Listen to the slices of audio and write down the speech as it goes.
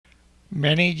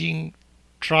Managing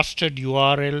trusted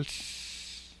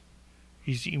URLs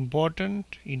is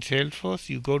important in Salesforce.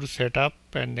 You go to setup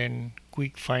and then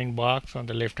quick find box on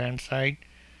the left hand side,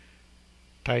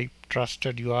 type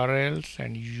trusted URLs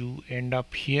and you end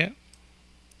up here.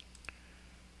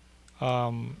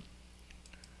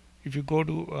 If you go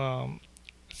to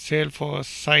Salesforce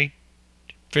site,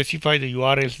 specify the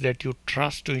URLs that you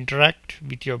trust to interact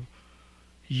with your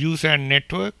user and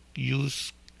network.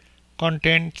 Use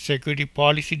content security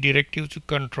policy directives to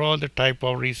control the type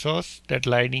of resource that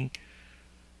Lightning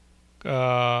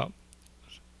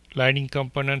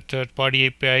component, third-party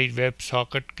API,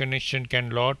 WebSocket connection can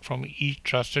load from each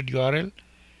trusted URL.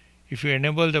 If you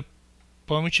enable the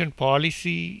permission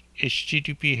policy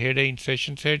HTTP header in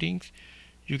session settings,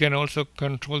 you can also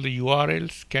control the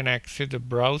URLs can access the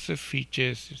browser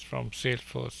features from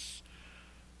Salesforce.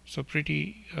 So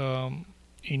pretty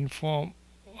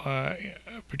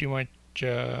pretty much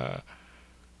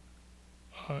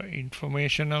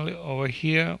informational over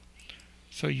here.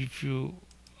 So if you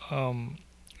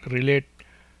relate,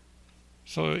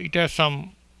 so it has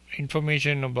some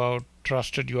information about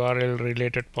trusted URL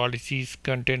related policies,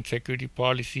 content security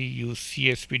policy. Use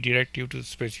CSP directive to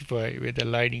specify whether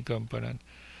Lightning component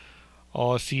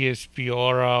or CSP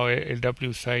Aura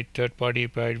LW site third-party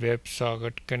API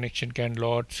WebSocket connection can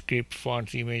load script,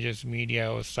 fonts, images,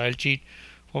 media, or style sheet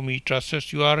from each trusted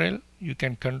URL. You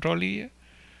can control here.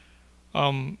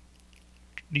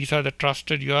 These are the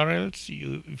trusted URLs.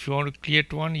 If you want to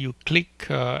create one, you click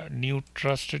new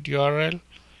trusted URL.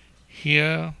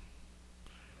 Here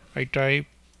I type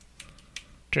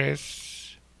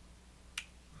test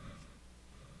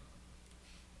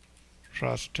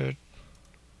trusted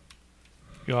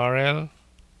URL.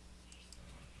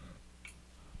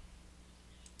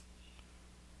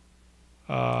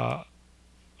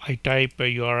 I type a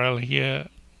URL here.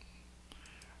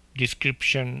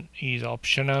 Description is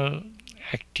optional.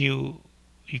 Active,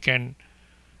 you can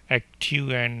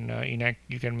active and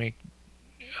you can make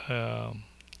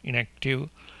inactive.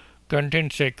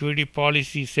 Content security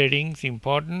policy settings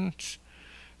important.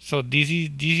 So this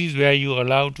is where you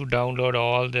allow to download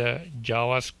all the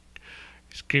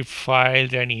JavaScript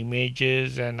files and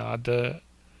images and other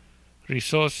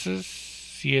resources.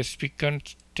 CSP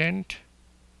content.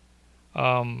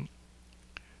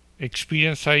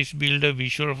 Experience size builder,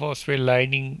 Visual Force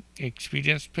Lightning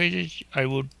experience pages. I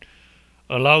would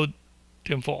allow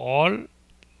them for all.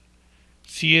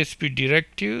 CSP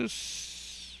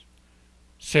directives.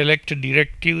 Select a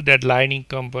directive that Lightning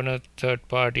component, third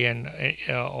party, and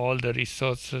all the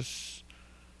resources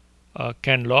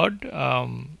can load.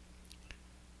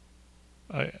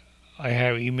 I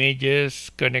have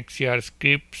images, connect CR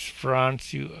scripts,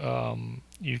 fonts.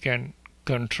 You can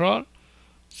control.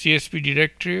 CSP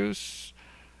directives.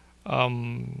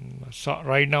 So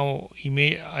right now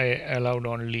I allowed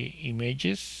only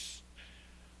images.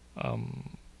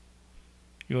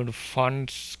 You want to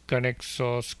fonts, connect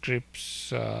source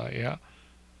scripts, yeah.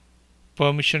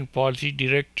 Permission policy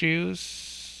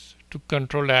directives to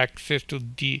control access to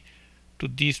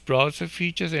these browser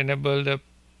features. Enable the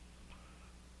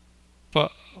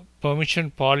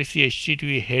permission policy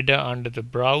HTTP header under the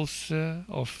browser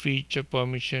or feature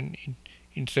permission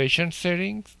in session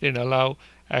settings. Then allow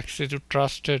access to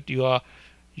trusted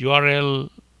URL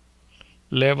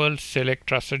level. Select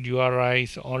trusted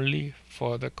URIs only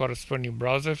for the corresponding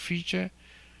browser feature.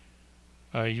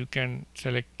 You can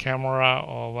select camera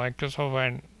or Microsoft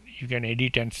and you can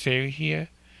edit and save here.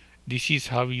 This is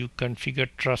how you configure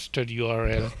trusted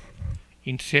URL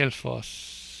in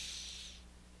Salesforce.